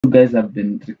You guys have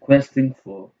been requesting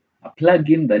for a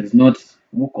plugin that is not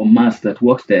WooCommerce, that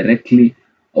works directly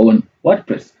on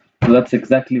WordPress. So that's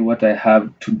exactly what I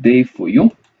have today for you.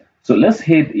 So let's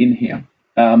head in here.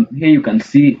 Here you can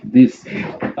see this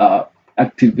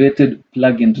activated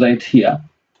plugin right here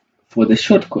for the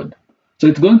shortcode. So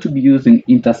it's going to be using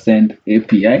IntaSend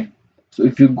API. So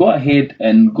if you go ahead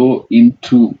and go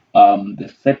into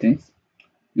the settings,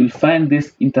 you'll find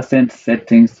this IntaSend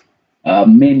settings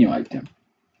menu item.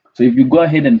 So if you go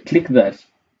ahead and click that,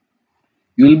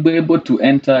 you'll be able to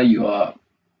enter your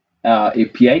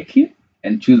API key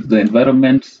and choose the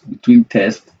environment between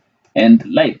test and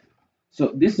live.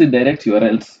 So this is the direct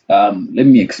URLs. Let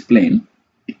me explain.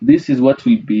 This is what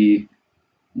will be,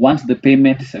 once the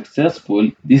payment is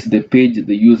successful, this is the page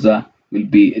the user will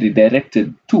be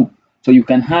redirected to. So you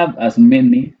can have as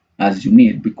many as you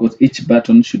need, because each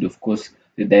button should of course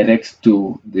redirect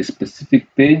to the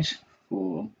specific page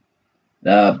for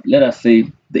let us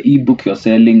say the ebook you're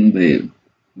selling, the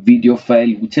video file,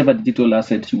 whichever digital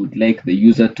asset you would like the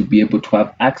user to be able to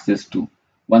have access to.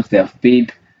 Once they have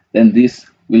paid, then this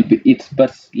will be it.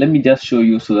 But let me just show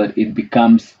you so that it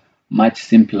becomes much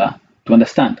simpler to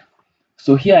understand.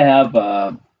 So here I have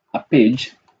a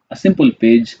page, a simple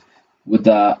page with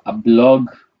a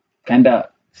blog kind of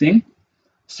thing.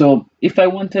 So if I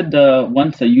wanted,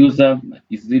 once a user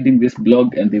is reading this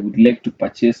blog and they would like to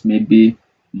purchase maybe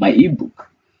my ebook,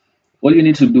 all you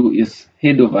need to do is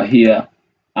head over here,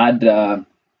 add a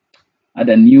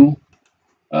new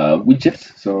widget.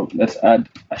 So let's add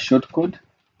a shortcode.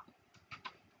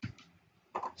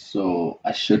 So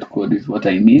a shortcode is what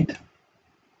I need.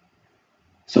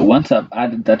 So once I've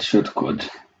added that shortcode,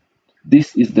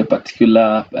 this is the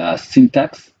particular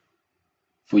syntax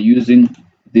for using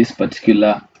this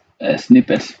particular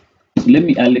snippet. So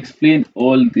I'll explain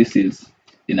all this is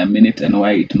in a minute and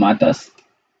why it matters.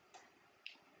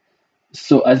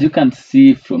 So as you can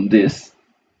see from this,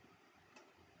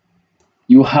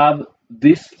 you have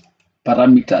this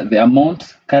parameter, the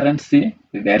amount, currency,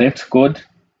 the direct code,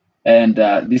 and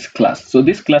this class. So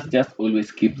this class just always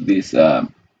keeps this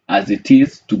as it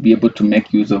is to be able to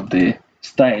make use of the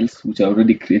styles which are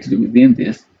already created within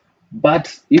this.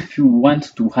 But if you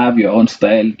want to have your own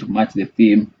style to match the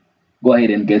theme, go ahead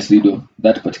and get rid of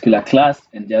that particular class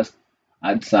and just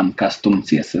add some custom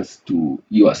CSS to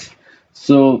yours.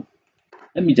 So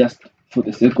let me just, for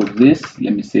the sake of this,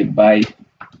 let me say buy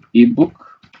ebook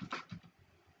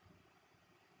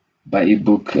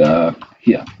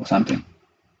here or something.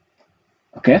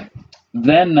 Okay,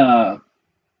 then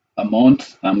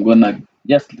amount, I'm gonna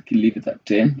just leave it at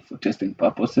 10 for testing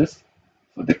purposes.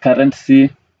 For the currency,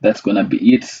 that's gonna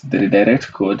be it. The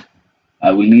redirect code,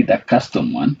 I will need a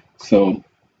custom one. So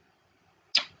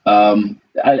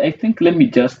I think let me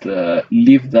just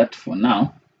leave that for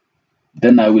now.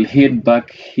 Then I will head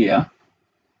back here.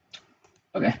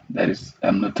 Okay,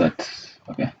 I'm not at,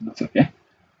 okay, that's okay.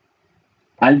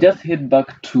 I'll just head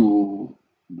back to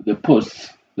the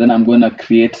post. Then I'm going to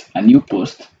create a new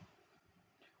post.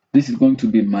 This is going to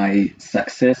be my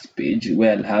success page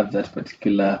where I'll have that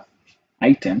particular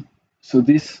item. So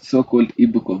this so-called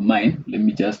ebook of mine, let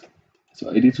me just,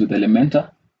 so edit with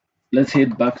Elementor. Let's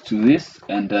head back to this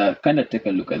and kind of take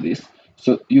a look at this.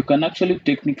 So you can actually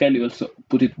technically also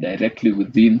put it directly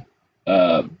within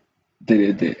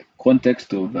the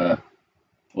context of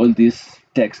all this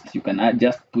text. You can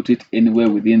just put it anywhere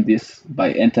within this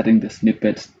by entering the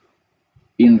snippets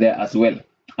in there as well.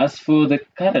 As for the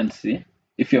currency,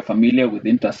 if you're familiar with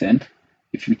IntaSend,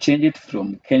 if you change it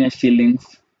from Kenya shillings,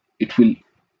 it will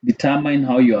determine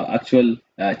how your actual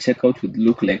checkout would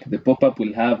look like. The pop-up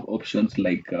will have options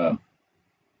like the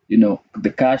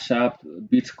Cash App,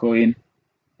 Bitcoin,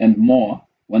 and more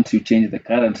once you change the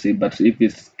currency. But if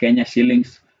it's Kenya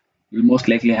shillings, you'll most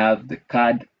likely have the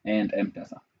card and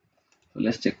M-Pesa. So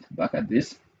let's check back at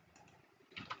this.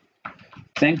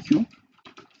 Thank you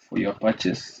for your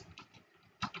purchase.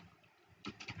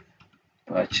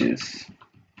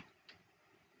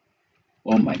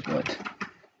 Oh my God.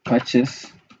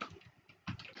 Purchase.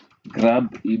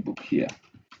 Grab ebook here.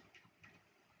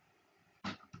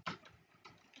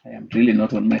 I am really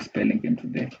not on my spelling game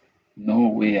today. No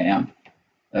way I am.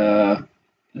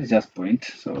 Let's just point.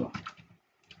 So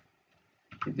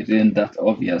if it isn't that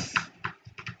obvious,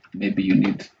 maybe you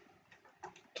need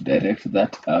to direct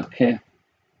that. Okay.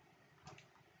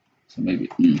 So maybe,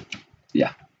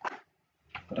 yeah.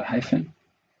 Got a hyphen.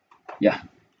 Yeah.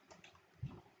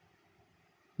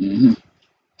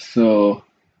 So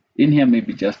in here,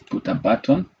 maybe just put a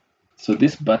button. So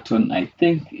this button, I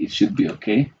think it should be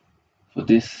okay for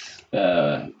this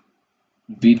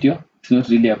video. It's not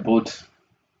really about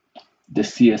the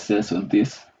CSS on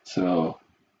this. So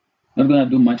not gonna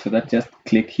do much for that. Just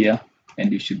click here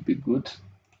and you should be good.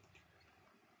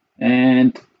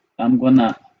 And I'm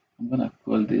gonna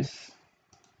call this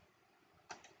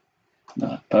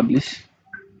publish.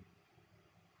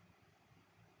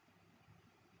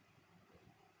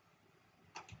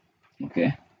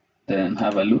 Okay, then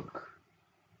have a look.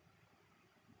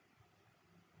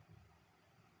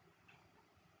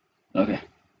 Okay,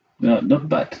 no, not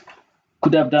bad.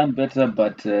 Could have done better,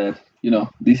 but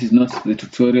this is not the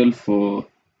tutorial for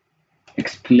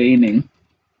explaining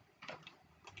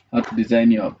how to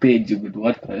design your page with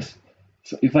WordPress.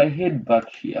 So if I head back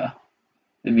here,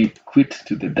 let me quit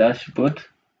to the dashboard.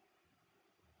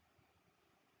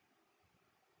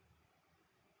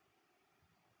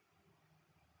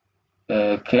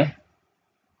 Okay,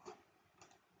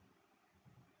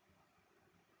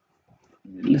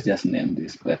 let's just name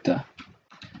this better.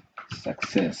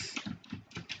 Success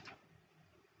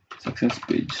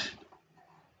page.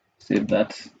 Save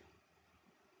that.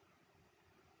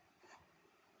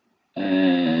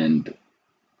 And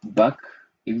back,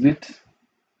 exit.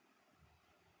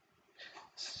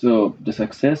 So the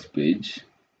success page,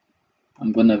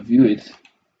 I'm gonna view it.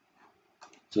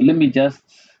 So let me just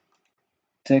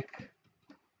take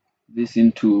this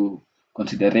into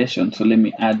consideration. So let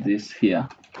me add this here.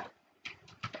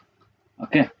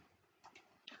 Okay.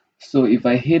 So if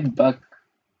I head back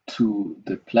to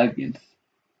the plugins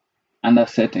under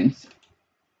settings,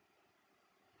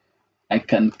 I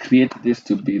can create this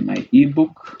to be my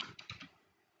ebook,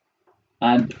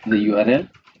 add the URL,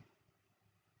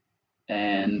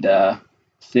 and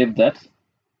save that,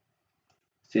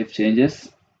 save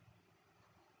changes,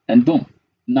 and boom.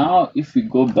 Now if we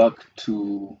go back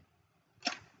to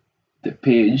the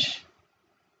page,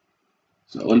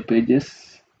 so all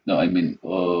pages, no, I mean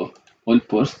all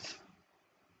posts.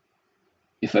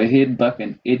 If I head back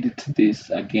and edit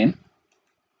this again,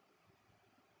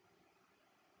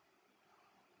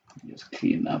 just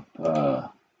clean up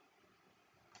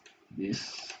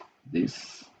this.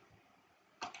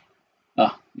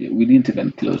 Yeah, we didn't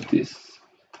even close this,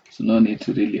 so no need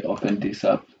to really open this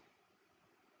up.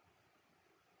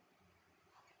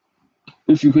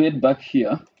 If you head back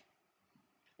here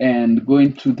and go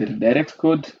into the direct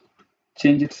code,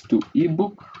 change it to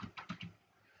ebook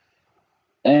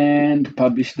and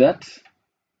publish that,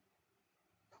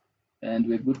 and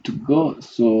we're good to go.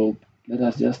 So let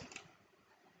us just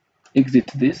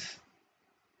exit this,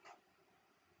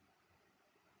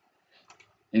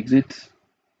 exit,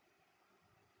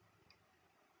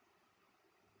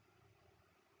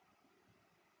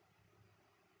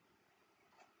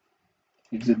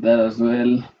 exit that as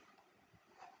well.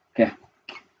 Okay,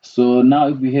 so now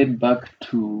if we head back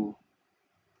to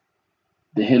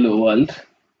the hello world,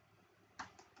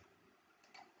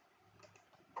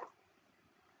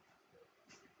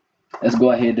 let's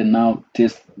go ahead and now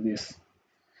test this.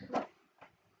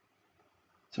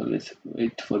 So let's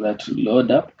wait for that to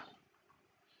load up.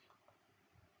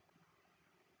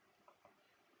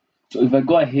 So if I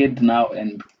go ahead now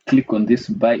and click on this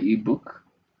buy ebook,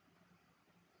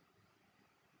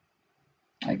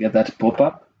 I get that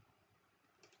pop-up.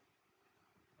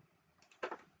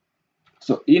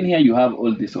 So in here you have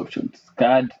all these options: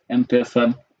 card,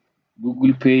 M-Pesa,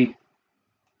 Google Pay,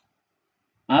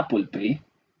 Apple Pay,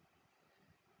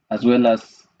 as well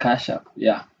as Cash App.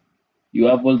 Yeah, you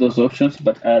have all those options,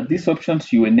 but these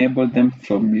options you enable them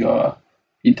from your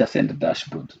IntaSend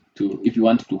dashboard to if you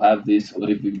want to have this, or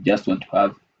if you just want to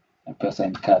have a M-Pesa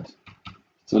and card.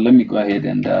 So let me go ahead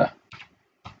and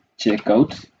check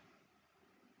out.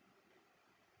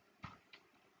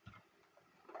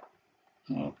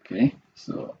 Okay,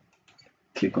 so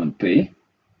click on pay.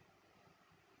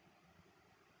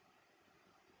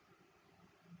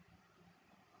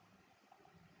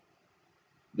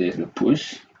 There's a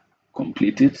push,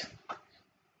 complete it.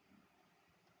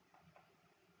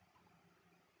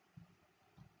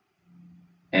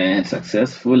 And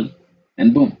successful,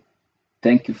 and boom.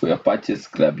 Thank you for your purchase.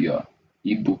 Grab your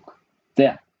ebook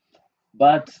there.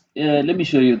 But let me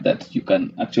show you that you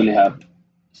can actually have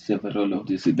several of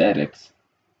these redirects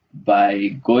by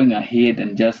going ahead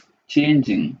and just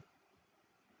changing.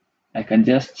 I can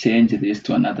just change this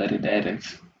to another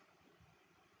redirect.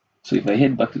 So if I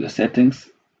head back to the settings,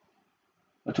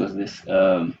 what was this?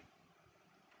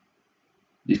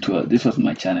 This was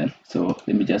my channel. So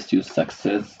let me just use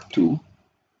success 2.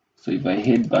 So if I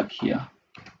head back here,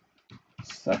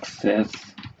 success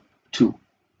 2,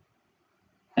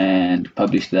 and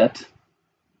publish that.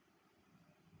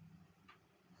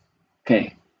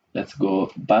 Okay, let's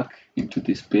go back into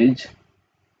this page.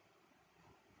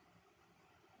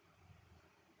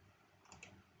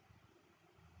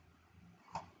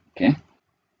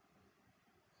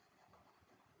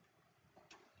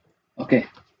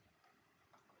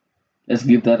 let's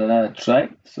give that another try.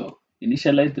 So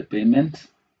initialize the payment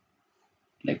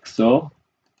like so.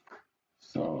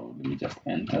 So let me just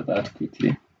enter that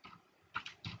quickly.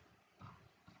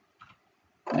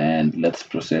 And let's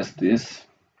process this.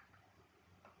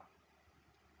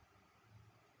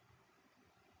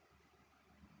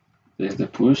 There's the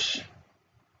push.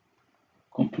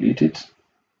 Complete it.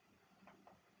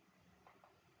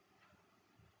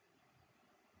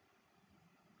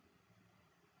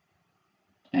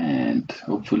 And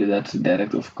hopefully that's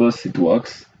direct. Of course it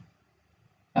works.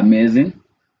 Amazing.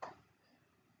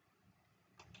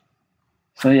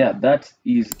 So yeah, that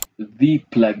is the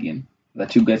plugin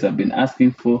that you guys have been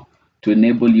asking for to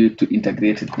enable you to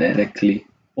integrate it directly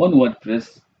on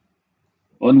WordPress,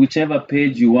 on whichever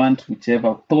page you want,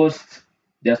 whichever post,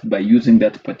 just by using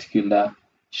that particular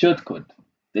shortcode.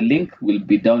 The link will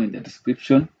be down in the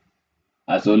description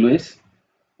as always.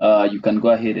 You can go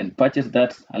ahead and purchase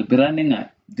that. I'll be running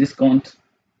a discount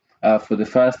for the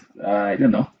first, I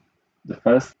don't know, the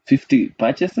first 50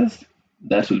 purchases.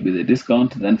 That will be the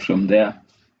discount. Then from there,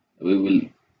 we will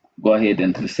go ahead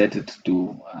and reset it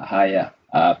to a higher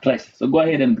price. So go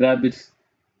ahead and grab it.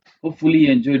 Hopefully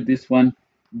you enjoyed this one.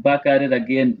 Back at it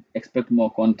again. Expect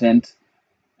more content.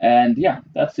 And yeah,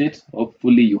 that's it.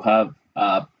 Hopefully you have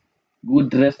a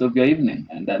good rest of your evening.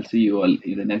 And I'll see you all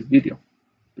in the next video.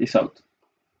 Peace out.